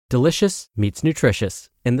Delicious meets nutritious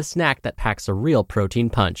in the snack that packs a real protein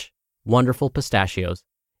punch. Wonderful Pistachios.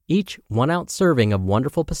 Each 1-ounce serving of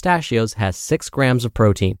Wonderful Pistachios has 6 grams of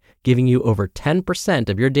protein, giving you over 10%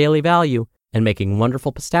 of your daily value and making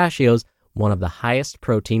Wonderful Pistachios one of the highest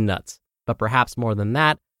protein nuts. But perhaps more than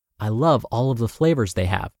that, I love all of the flavors they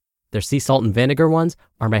have. Their sea salt and vinegar ones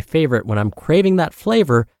are my favorite when I'm craving that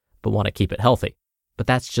flavor but want to keep it healthy. But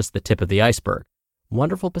that's just the tip of the iceberg.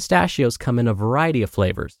 Wonderful Pistachios come in a variety of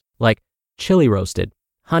flavors, like chili roasted,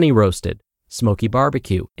 honey roasted, smoky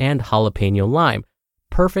barbecue, and jalapeno lime,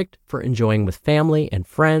 perfect for enjoying with family and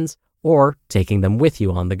friends or taking them with you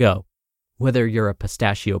on the go. Whether you're a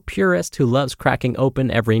pistachio purist who loves cracking open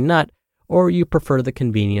every nut, or you prefer the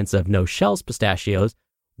convenience of no-shells pistachios,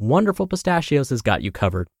 Wonderful Pistachios has got you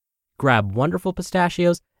covered. Grab Wonderful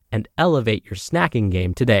Pistachios and elevate your snacking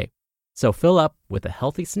game today. So fill up with a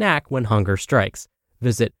healthy snack when hunger strikes.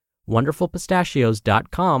 Visit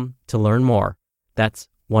wonderfulpistachios.com to learn more. That's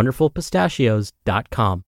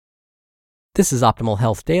wonderfulpistachios.com. This is Optimal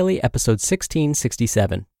Health Daily, episode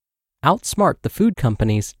 1667. Outsmart the food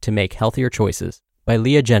companies to make healthier choices, by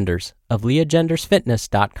Leah Genders of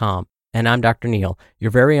leahgendersfitness.com. And I'm Dr. Neal, your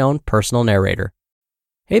very own personal narrator.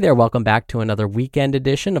 Hey there, welcome back to another weekend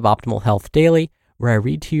edition of Optimal Health Daily, where I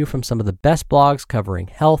read to you from some of the best blogs covering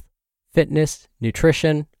health, fitness,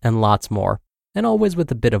 nutrition, and lots more, and always with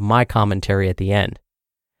a bit of my commentary at the end.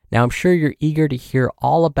 Now, I'm sure you're eager to hear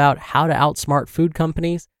all about how to outsmart food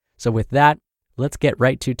companies, so with that, let's get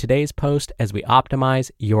right to today's post as we optimize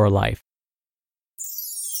your life.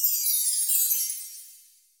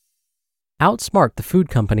 Outsmart the food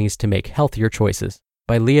companies to make healthier choices,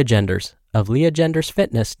 by Leah Genders of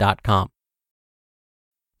leahgendersfitness.com.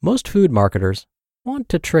 Most food marketers want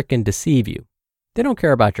to trick and deceive you. They don't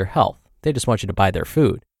care about your health. They just want you to buy their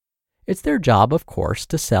food. It's their job, of course,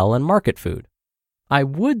 to sell and market food. I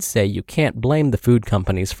would say you can't blame the food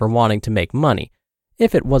companies for wanting to make money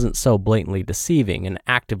if it wasn't so blatantly deceiving and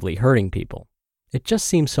actively hurting people. It just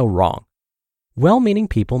seems so wrong. Well-meaning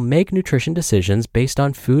people make nutrition decisions based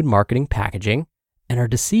on food marketing packaging and are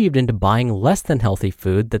deceived into buying less than healthy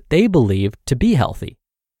food that they believe to be healthy.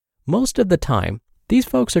 Most of the time, these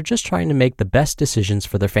folks are just trying to make the best decisions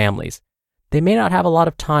for their families. They may not have a lot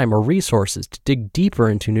of time or resources to dig deeper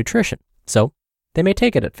into nutrition, so they may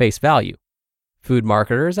take it at face value. Food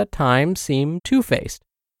marketers at times seem two-faced.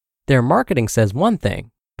 Their marketing says one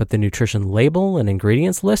thing, but the nutrition label and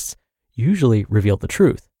ingredients lists usually reveal the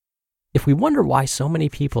truth. If we wonder why so many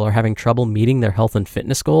people are having trouble meeting their health and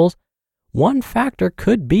fitness goals, one factor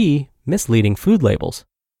could be misleading food labels.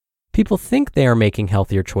 People think they are making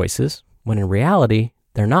healthier choices, when in reality,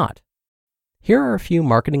 they're not. Here are a few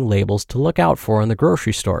marketing labels to look out for in the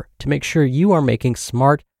grocery store to make sure you are making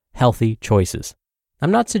smart, healthy choices.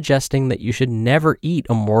 I'm not suggesting that you should never eat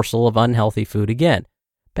a morsel of unhealthy food again.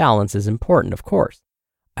 Balance is important, of course.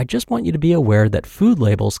 I just want you to be aware that food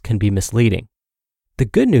labels can be misleading. The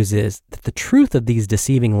good news is that the truth of these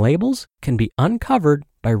deceiving labels can be uncovered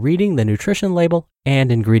by reading the nutrition label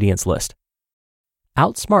and ingredients list.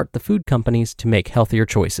 Outsmart the food companies to make healthier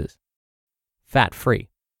choices. Fat-free.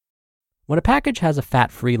 When a package has a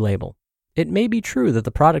fat-free label, it may be true that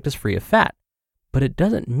the product is free of fat, but it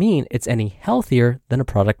doesn't mean it's any healthier than a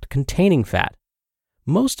product containing fat.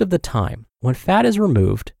 Most of the time, when fat is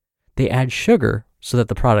removed, they add sugar so that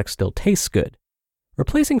the product still tastes good.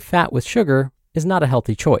 Replacing fat with sugar is not a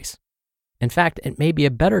healthy choice. In fact, it may be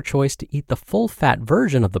a better choice to eat the full-fat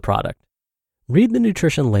version of the product. Read the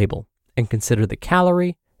nutrition label and consider the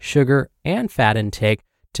calorie, sugar, and fat intake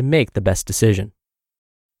to make the best decision.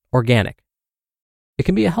 Organic. It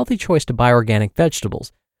can be a healthy choice to buy organic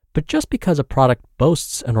vegetables, but just because a product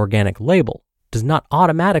boasts an organic label does not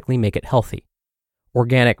automatically make it healthy.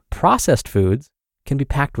 Organic processed foods can be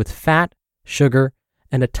packed with fat, sugar,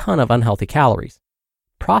 and a ton of unhealthy calories.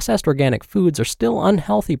 Processed organic foods are still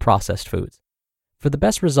unhealthy processed foods. For the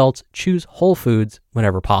best results, choose whole foods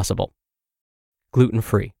whenever possible.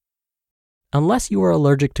 Gluten-free. Unless you are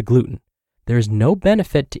allergic to gluten, there is no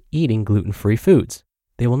benefit to eating gluten-free foods.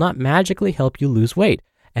 They will not magically help you lose weight,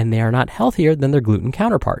 and they are not healthier than their gluten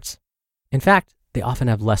counterparts. In fact, they often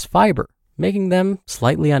have less fiber, making them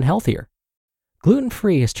slightly unhealthier.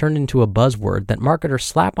 Gluten-free has turned into a buzzword that marketers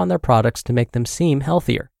slap on their products to make them seem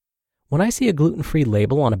healthier. When I see a gluten-free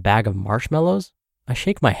label on a bag of marshmallows, I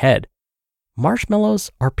shake my head.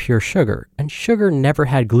 Marshmallows are pure sugar, and sugar never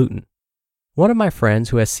had gluten. One of my friends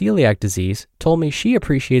who has celiac disease told me she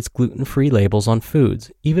appreciates gluten-free labels on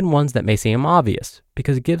foods, even ones that may seem obvious,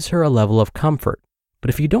 because it gives her a level of comfort. But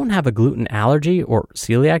if you don't have a gluten allergy or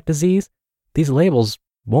celiac disease, these labels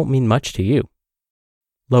won't mean much to you.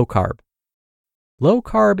 Low carb. Low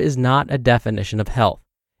carb is not a definition of health.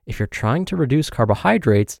 If you're trying to reduce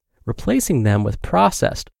carbohydrates, replacing them with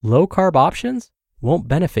processed, low-carb options won't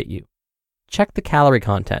benefit you. Check the calorie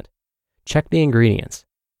content. Check the ingredients.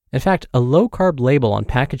 In fact, a low-carb label on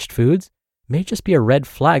packaged foods may just be a red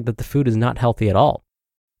flag that the food is not healthy at all.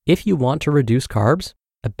 If you want to reduce carbs,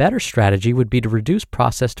 a better strategy would be to reduce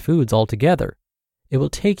processed foods altogether. It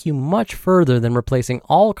will take you much further than replacing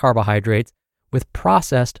all carbohydrates with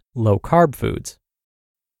processed, low-carb foods.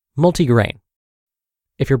 Multigrain.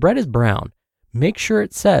 If your bread is brown, make sure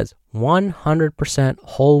it says 100%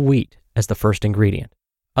 whole wheat as the first ingredient.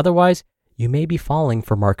 Otherwise, you may be falling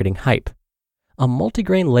for marketing hype. A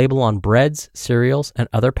multigrain label on breads, cereals, and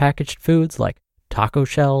other packaged foods like taco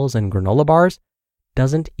shells and granola bars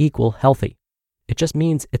doesn't equal healthy. It just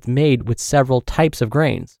means it's made with several types of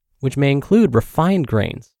grains, which may include refined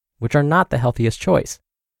grains, which are not the healthiest choice.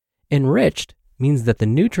 Enriched means that the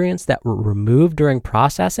nutrients that were removed during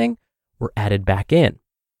processing were added back in.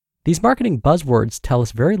 These marketing buzzwords tell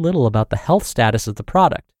us very little about the health status of the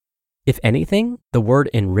product. If anything, the word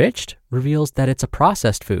enriched reveals that it's a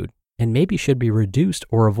processed food and maybe should be reduced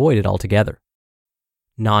or avoided altogether.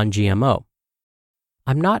 Non-GMO.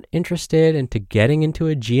 I'm not interested into getting into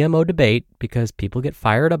a GMO debate because people get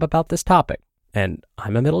fired up about this topic, and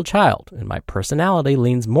I'm a middle child, and my personality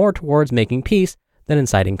leans more towards making peace than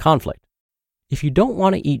inciting conflict. If you don't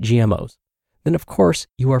want to eat GMOs, then of course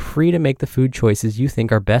you are free to make the food choices you think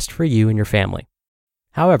are best for you and your family.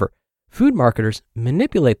 However, food marketers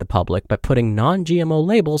manipulate the public by putting non-GMO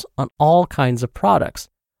labels on all kinds of products,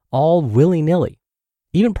 all willy-nilly,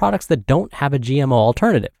 even products that don't have a GMO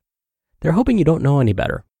alternative. They're hoping you don't know any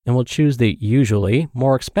better and will choose the usually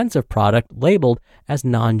more expensive product labeled as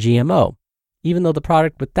non-GMO, even though the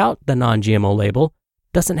product without the non-GMO label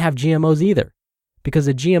doesn't have GMOs either, because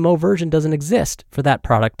a GMO version doesn't exist for that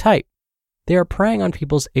product type. They are preying on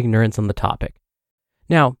people's ignorance on the topic.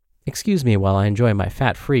 Now, excuse me while I enjoy my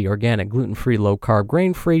fat-free, organic, gluten-free, low-carb,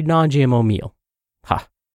 grain-free, non-GMO meal. Ha!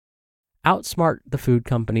 Outsmart the food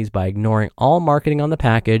companies by ignoring all marketing on the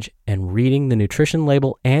package and reading the nutrition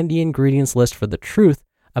label and the ingredients list for the truth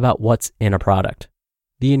about what's in a product.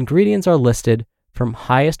 The ingredients are listed from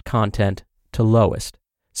highest content to lowest.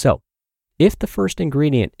 So, if the first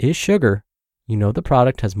ingredient is sugar, you know the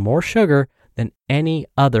product has more sugar than any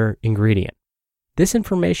other ingredient. This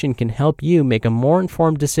information can help you make a more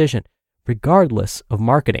informed decision, regardless of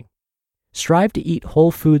marketing. Strive to eat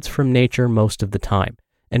whole foods from nature most of the time,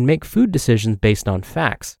 and make food decisions based on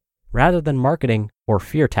facts, rather than marketing or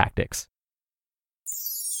fear tactics.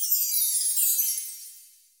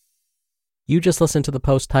 You just listened to the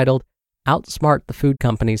post titled, Outsmart the Food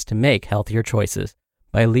Companies to Make Healthier Choices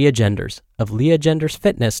by Leah Genders of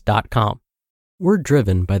leahgendersfitness.com. We're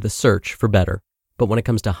driven by the search for better, but when it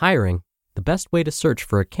comes to hiring, the best way to search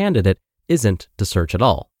for a candidate isn't to search at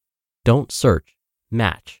all. Don't search,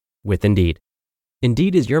 match with Indeed.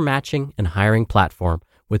 Indeed is your matching and hiring platform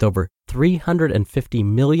with over 350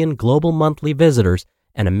 million global monthly visitors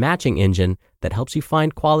and a matching engine that helps you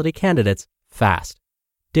find quality candidates fast.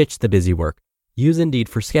 Ditch the busy work. Use Indeed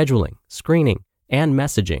for scheduling, screening, and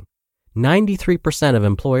messaging. 93% of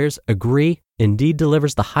employers agree Indeed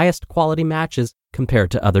delivers the highest quality matches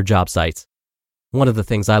compared to other job sites. One of the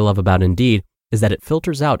things I love about Indeed is that it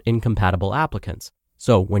filters out incompatible applicants.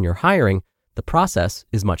 So when you're hiring, the process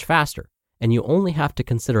is much faster, and you only have to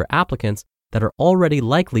consider applicants that are already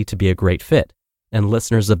likely to be a great fit. And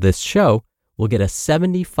listeners of this show will get a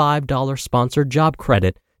 $75 sponsored job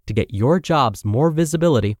credit to get your jobs more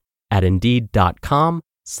visibility at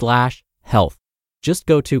Indeed.com/health. Just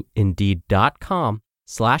go to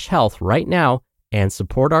Indeed.com/health right now and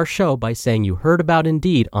support our show by saying you heard about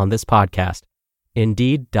Indeed on this podcast.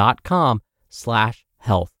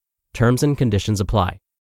 Indeed.com/health. Terms and conditions apply.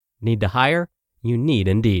 Need to hire? You need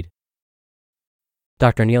Indeed.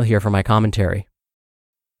 Dr. Neal here for my commentary.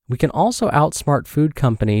 We can also outsmart food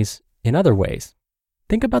companies in other ways.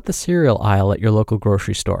 Think about the cereal aisle at your local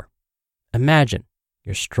grocery store. Imagine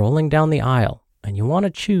you're strolling down the aisle and you want to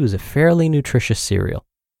choose a fairly nutritious cereal.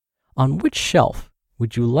 On which shelf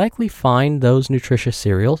would you likely find those nutritious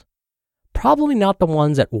cereals? Probably not the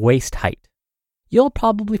ones at waist height. You'll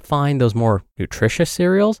probably find those more nutritious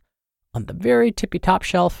cereals on the very tippy-top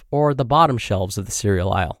shelf or the bottom shelves of the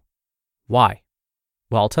cereal aisle. Why?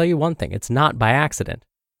 Well, I'll tell you one thing, it's not by accident.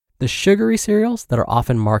 The sugary cereals that are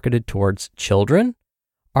often marketed towards children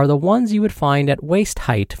are the ones you would find at waist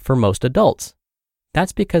height for most adults.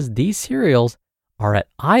 That's because these cereals are at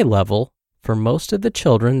eye level for most of the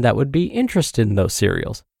children that would be interested in those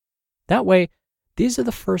cereals. That way, these are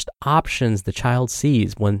the first options the child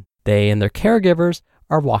sees when they and their caregivers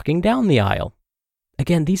are walking down the aisle.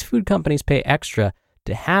 Again, these food companies pay extra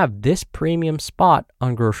to have this premium spot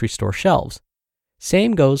on grocery store shelves.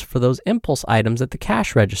 Same goes for those impulse items at the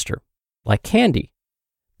cash register, like candy.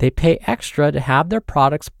 They pay extra to have their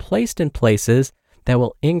products placed in places that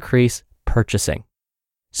will increase purchasing.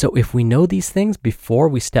 So if we know these things before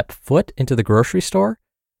we step foot into the grocery store,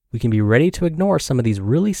 we can be ready to ignore some of these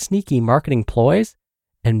really sneaky marketing ploys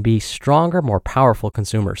and be stronger, more powerful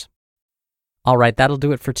consumers. All right, that'll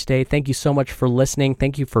do it for today. Thank you so much for listening.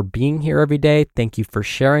 Thank you for being here every day. Thank you for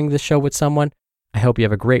sharing the show with someone. I hope you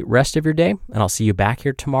have a great rest of your day, and I'll see you back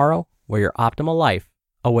here tomorrow where your optimal life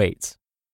awaits.